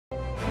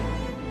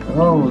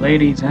Hello,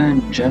 ladies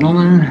and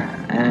gentlemen,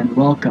 and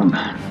welcome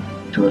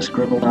to a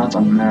Scribblenauts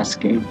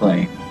Unmasked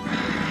gameplay.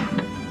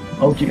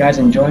 Hope you guys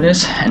enjoy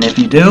this, and if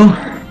you do,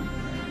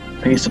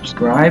 please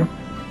subscribe.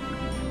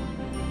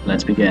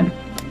 Let's begin.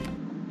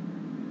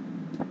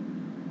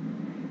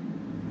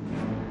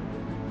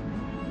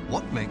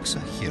 What makes a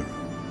hero?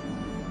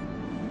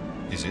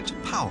 Is it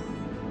power?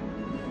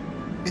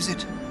 Is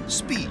it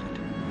speed?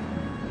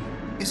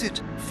 Is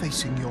it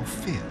facing your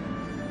fear?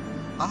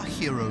 Are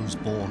heroes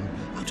born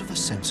out of a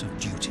sense of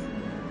duty?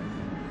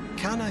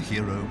 Can a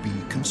hero be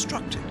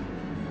constructed?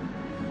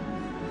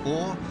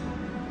 Or,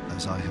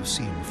 as I have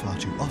seen far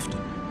too often,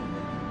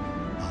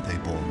 are they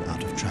born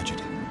out of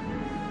tragedy?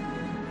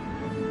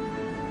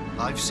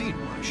 I've seen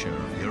my share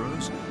of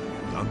heroes,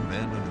 young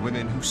men and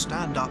women who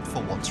stand up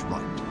for what's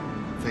right,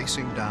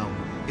 facing down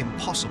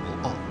impossible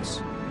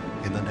odds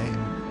in the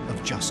name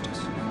of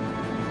justice.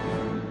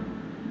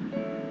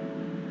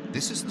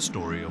 This is the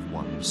story of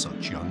one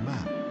such young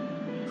man,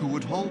 who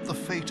would hold the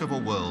fate of a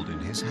world in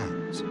his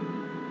hands.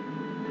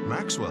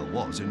 Maxwell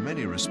was, in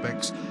many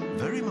respects,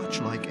 very much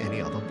like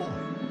any other boy.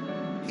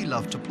 He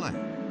loved to play.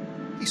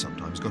 He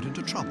sometimes got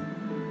into trouble,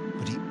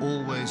 but he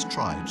always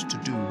tried to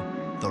do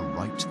the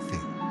right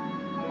thing.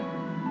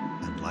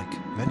 And like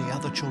many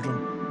other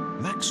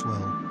children,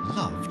 Maxwell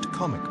loved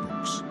comic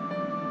books.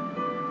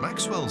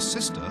 Maxwell's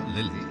sister,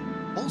 Lily,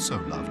 also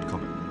loved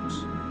comic books.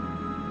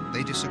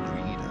 They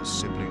disagreed, as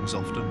siblings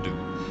often do,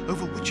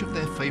 over which of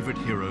their favorite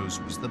heroes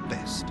was the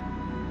best.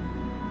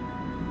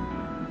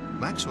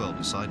 Maxwell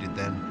decided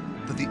then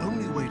that the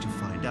only way to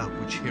find out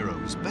which hero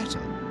was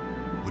better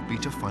would be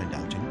to find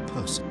out in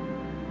person.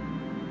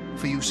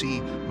 For you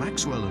see,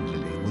 Maxwell and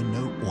Lily were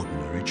no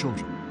ordinary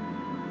children.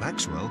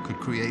 Maxwell could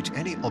create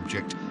any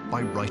object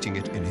by writing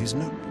it in his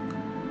notebook,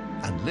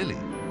 and Lily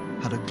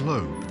had a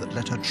globe that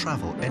let her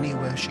travel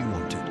anywhere she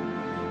wanted.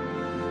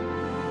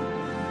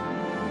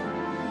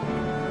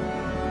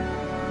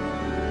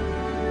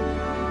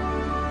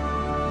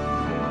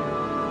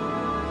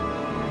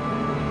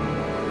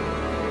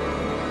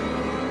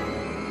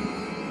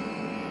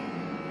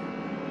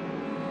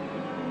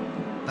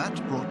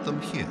 That brought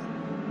them here,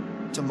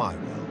 to my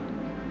world.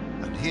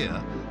 And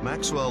here,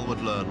 Maxwell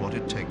would learn what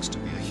it takes to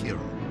be a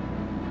hero.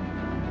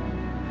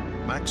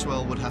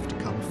 Maxwell would have to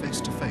come face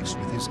to face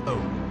with his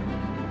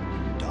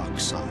own dark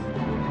side.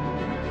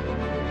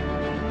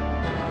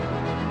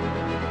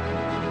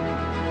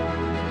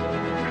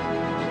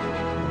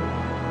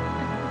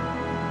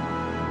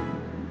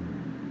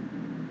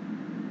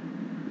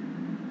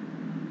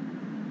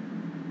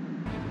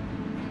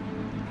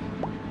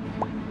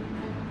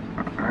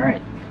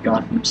 Alright,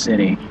 Gotham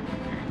City.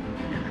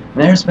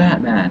 There's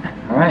Batman.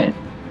 Alright.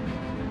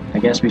 I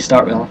guess we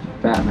start with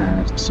Batman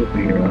as a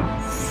superhero.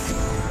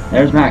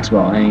 There's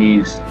Maxwell, and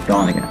he's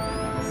gone again.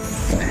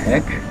 What the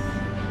heck?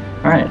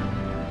 Alright.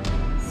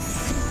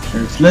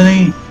 There's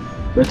Lily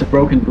with a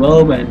broken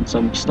globe and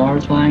some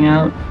stars flying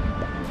out.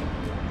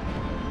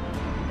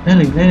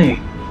 Lily,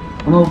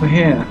 I'm over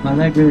here. My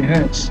leg really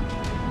hurts.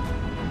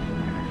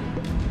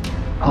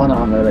 Hold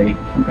on, Lily.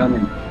 I'm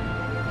coming.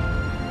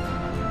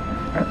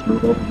 Let's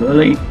move over to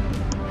Lily.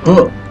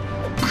 Hook!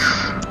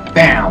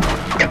 Bam!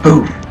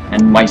 Kaboof!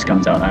 And mice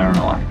comes out, I don't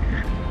know why.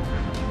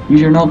 Use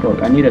your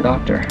notebook, I need a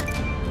doctor.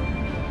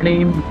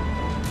 Bleem.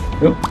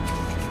 Oop.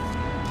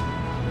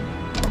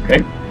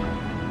 Okay.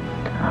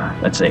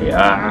 Let's see.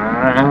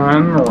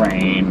 I'm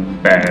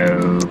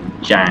Rainbow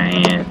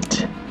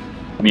Giant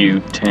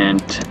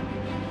Mutant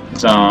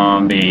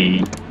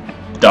Zombie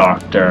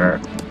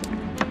Doctor.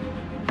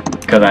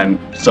 Because I'm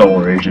so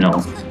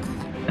original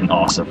and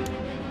awesome.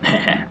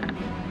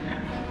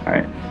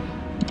 Alright.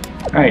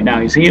 Alright,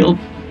 now he's healed.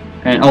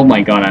 And oh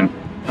my god, I'm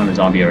a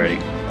zombie already.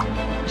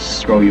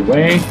 Just throw you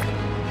away.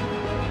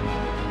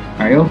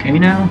 Are you okay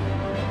now?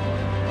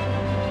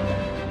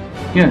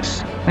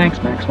 Yes,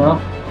 thanks Maxwell.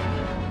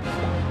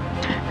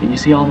 Did you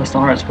see all the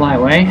stars fly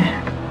away?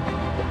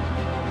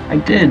 I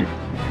did.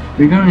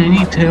 We're gonna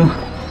need to.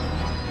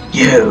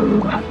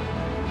 You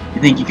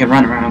think you can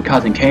run around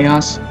causing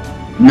chaos?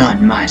 Not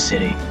in my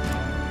city.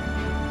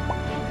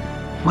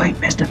 Wait,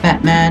 Mr.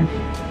 Batman,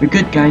 we're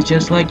good guys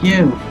just like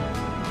you.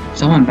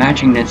 Someone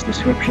matching this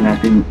description has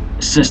been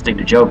assisting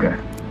the Joker.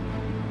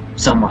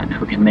 Someone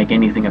who can make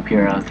anything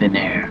appear out of thin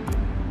air.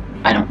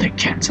 I don't take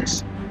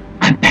chances.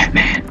 I'm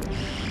Batman.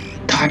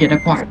 Target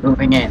acquired,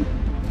 moving in.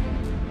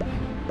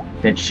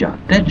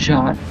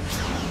 Deadshot.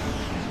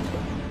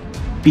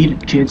 Beat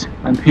it, kids.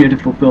 I'm here to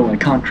fulfill my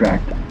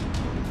contract.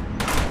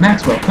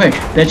 Maxwell, quick!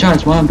 Deadshot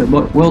is one of the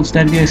world's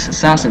deadliest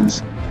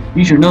assassins.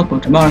 Use your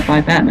notebook to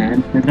modify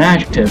Batman with an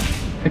adjective.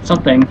 Pick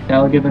something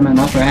that'll give him an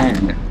upper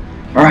hand.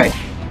 Alright,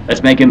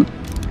 let's make him.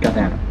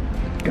 Goddamn.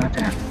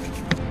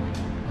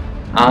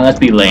 Let's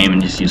be lame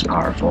and just use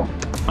powerful.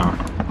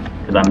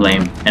 Because I'm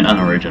lame and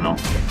unoriginal.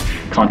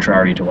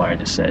 Contrary to what I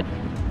just said.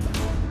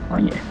 Oh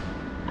yeah.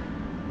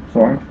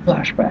 For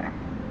flashback.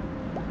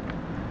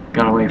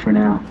 Got away for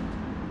now.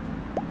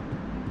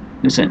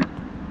 Listen.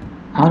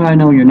 How do I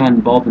know you're not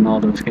involved in all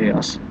those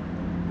chaos?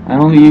 I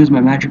only use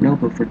my magic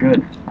notebook for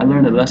good. I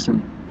learned a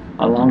lesson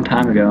a long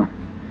time ago.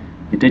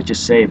 You did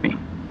just save me.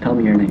 Tell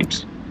me your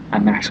names.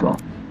 I'm Maxwell.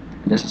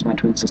 And this is my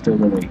twin sister,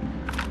 Lily.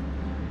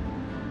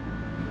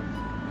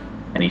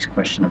 And he's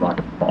questioning about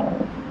the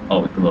ball.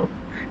 Oh, the globe.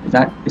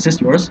 Is this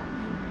yours?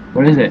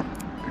 What is it?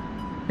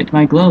 It's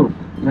my globe.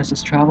 It lets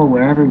us travel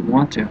wherever we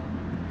want to.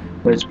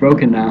 But it's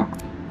broken now.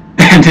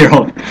 And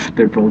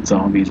they're both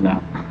zombies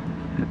now.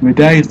 My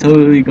dad is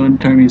totally going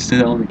to turn me to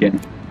stone again.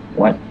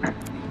 What?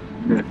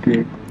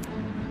 Nothing.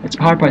 It's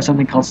powered by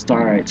something called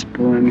starites, but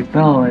when we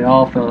fell, they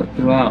all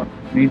flew out.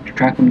 We need to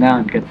track them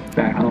down and get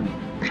back home.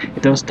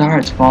 If those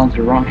starites fall into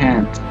the wrong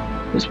hands,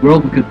 this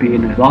world could be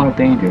in a lot of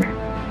danger.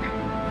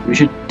 We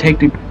should take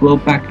the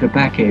globe back to the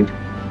Batcave.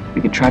 We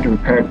can try to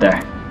repair it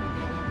there.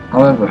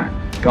 However,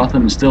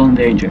 Gotham is still in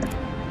danger.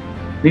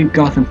 Leave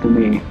Gotham to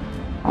me.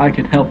 I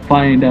can help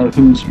find out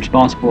who's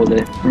responsible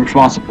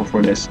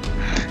for this.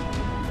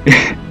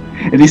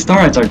 If these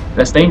starites are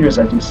as dangerous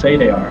as you say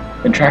they are,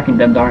 then tracking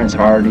them down is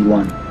already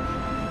won.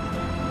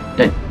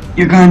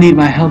 You're gonna need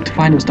my help to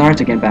find those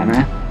starites again,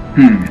 Batman.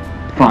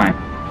 Fine.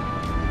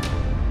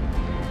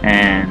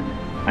 And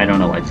I don't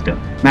know what to do.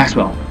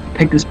 Maxwell,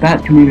 take this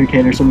bat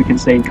communicator so we can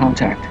stay in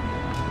contact.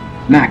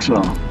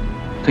 Maxwell,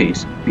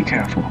 please be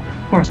careful.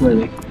 Of course,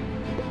 Lily.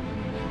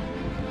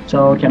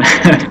 So can I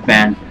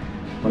fan?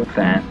 What a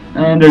fan.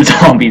 And there's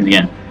zombies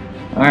again.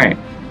 Alright.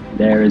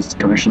 There is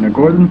Commissioner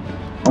Gordon.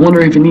 I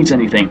wonder if he needs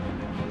anything.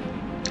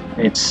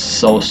 It's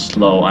so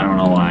slow, I don't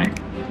know why.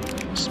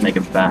 Just make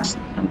it fast.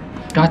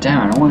 God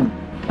damn, I don't want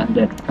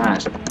undead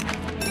fast.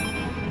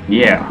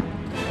 Yeah.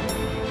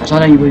 I saw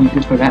that you were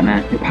used for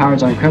Batman. Your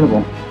powers are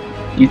incredible.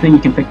 Do you think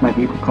you can fix my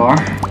vehicle car?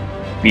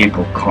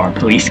 Vehicle car,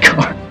 police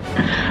car.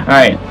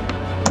 Alright.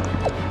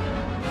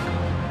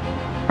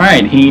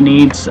 Alright, he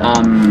needs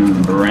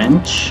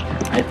wrench,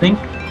 I think.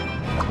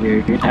 Here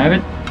you can have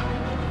it.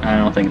 I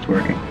don't think it's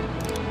working.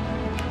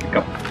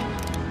 Go.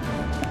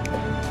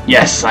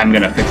 Yes, I'm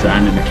gonna fix it.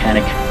 I'm the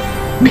mechanic.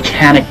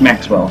 Mechanic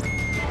Maxwell.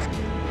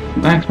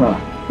 Maxwell,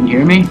 can you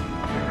hear me?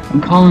 I'm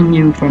calling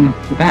you from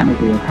the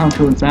Batmobile. How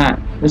cool is that?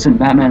 Listen,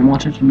 Batman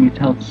wanted me to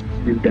tell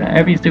you that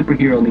every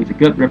superhero needs a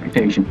good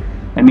reputation.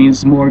 That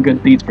means more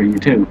good deeds for you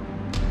too.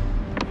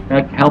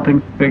 Like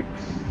helping fix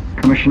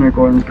Commissioner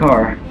Gordon's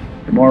car,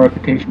 the more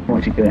reputation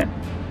points you get.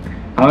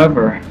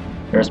 However,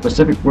 there are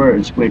specific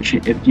words which,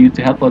 if used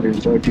to help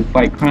others or to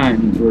fight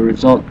crime, will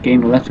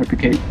gain less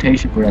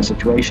reputation for that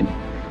situation.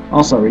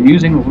 Also,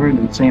 reusing a word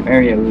in the same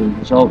area will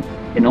result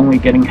in only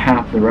getting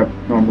half the rep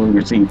normally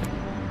received.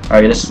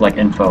 Alright, this is like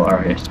info.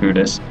 Alright, screw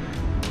this.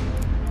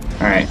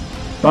 Alright,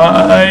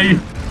 bye!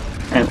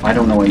 And I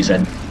don't know what he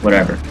said.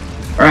 Whatever.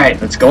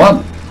 Alright, let's go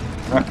up.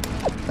 Alright,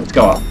 let's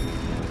go up.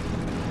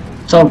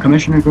 So,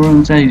 Commissioner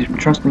Gordon said he's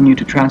trusting you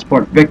to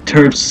transport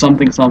Victor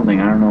something something.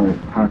 I don't know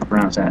how to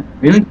pronounce that.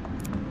 Really?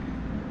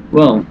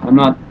 Well, I'm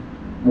not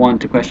one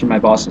to question my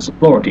boss's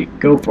authority.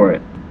 Go for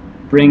it.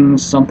 Bring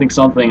something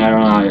something, I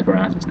don't know how to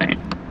pronounce his name.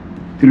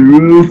 To the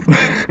roof.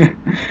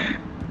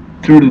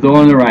 Through the door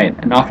on the right.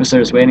 An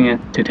officer is waiting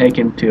to take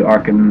him to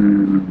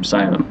Arkham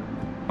Asylum.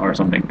 Or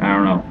something. I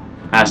don't know.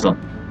 Asylum.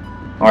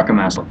 Arkham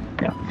Asylum.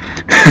 Yeah.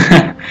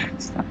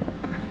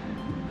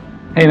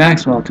 Hey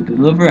Maxwell, to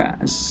deliver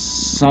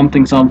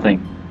something something.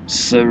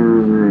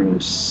 Sass.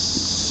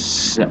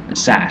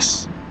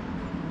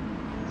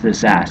 The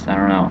sass, I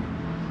don't know.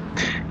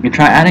 You can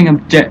try adding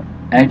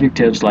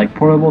adjectives like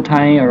portable,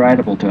 tiny, or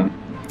rideable to him.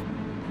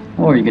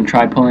 Or you can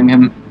try pulling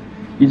him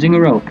using a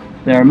rope.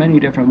 There are many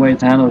different ways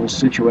to handle this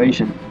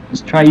situation.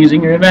 Just try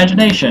using your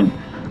imagination.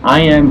 I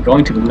am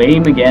going to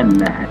lame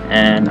again,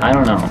 and I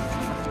don't know.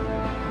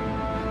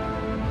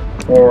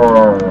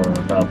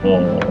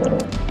 Portable.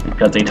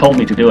 Because they told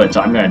me to do it,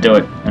 so I'm gonna do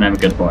it, and I'm a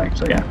good boy,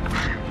 so yeah.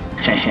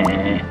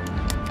 Hehe.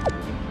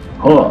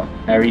 Oh,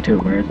 Area 2.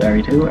 Where's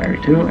Area 2?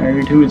 Area 2?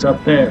 Area 2 is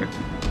up there.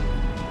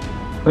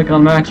 Click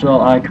on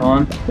Maxwell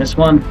icon. This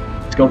one.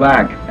 Let's go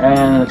back.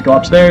 And let's go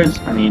upstairs.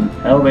 I mean,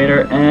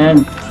 elevator.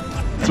 And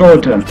throw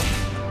it to him.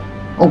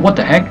 Oh, what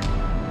the heck?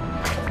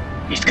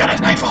 He's got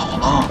a knife all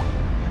along.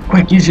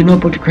 Quick, use your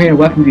notebook to create a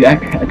weapon to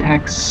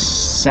attack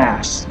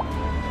Sass.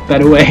 By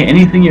the way,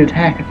 anything you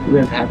attack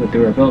with has a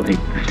durability.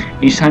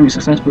 Each time you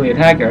successfully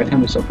attack, your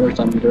item will suffer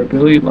some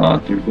durability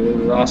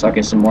loss. I'll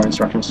get some more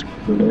instructions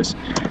for this.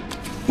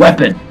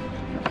 Weapon.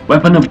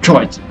 Weapon of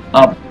choice.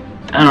 I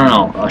don't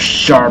know, a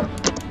sharp,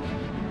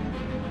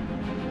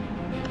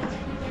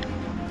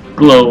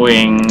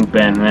 glowing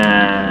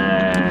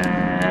banana.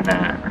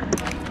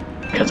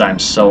 Because I'm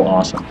so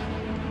awesome.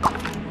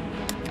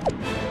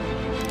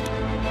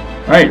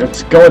 Alright,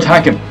 let's go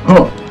attack him.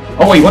 Oh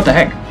wait, what the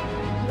heck?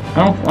 I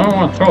don't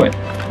want to throw it.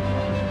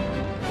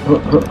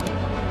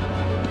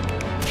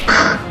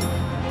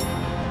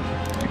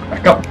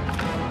 Back up.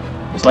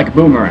 It's like a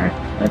boomerang.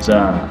 That's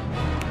a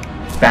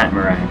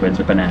batmerang, but it's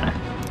a banana.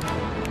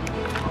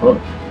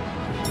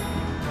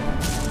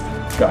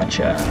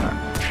 Gotcha.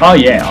 Oh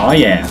yeah, oh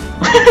yeah.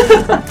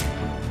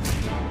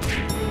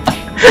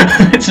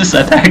 It's just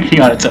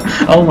attacking on itself.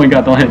 Oh my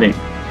god, don't hit me.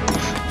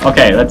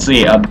 Okay, let's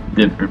see.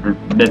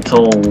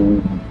 Little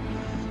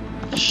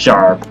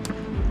sharp.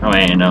 Oh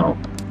wait, no.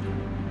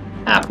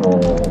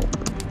 apple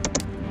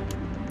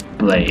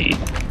blade.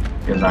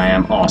 Because I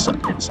am awesome.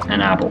 It's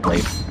an apple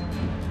blade.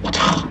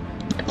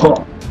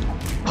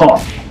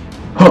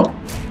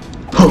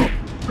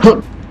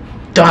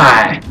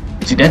 Die!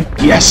 Is he dead?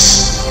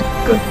 Yes!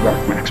 Good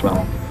work,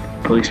 Maxwell.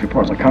 Police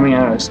reports are coming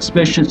out of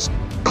suspicious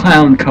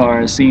clown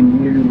cars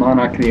seen near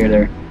Monarch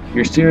Theater.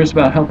 You're serious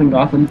about helping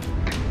Gotham?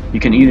 You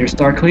can either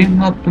start cleaning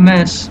up the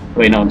mess.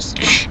 Wait, no, it's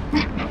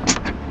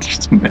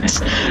just a mess.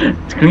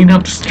 Clean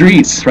up the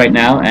streets right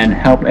now and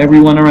help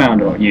everyone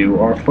around you,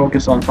 or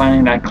focus on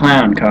finding that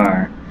clown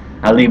car.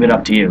 I'll leave it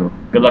up to you.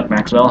 Good luck,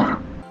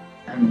 Maxwell.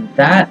 And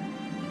that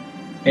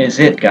is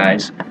it,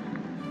 guys.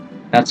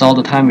 That's all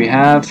the time we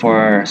have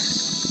for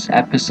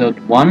episode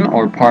 1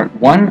 or part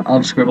 1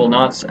 of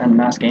Scribblenauts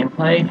Unmasked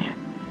gameplay.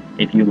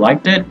 If you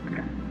liked it,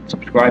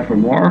 subscribe for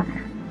more.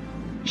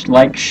 Just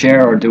like,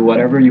 share, or do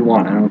whatever you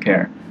want. I don't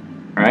care.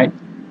 Alright?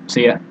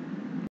 See ya.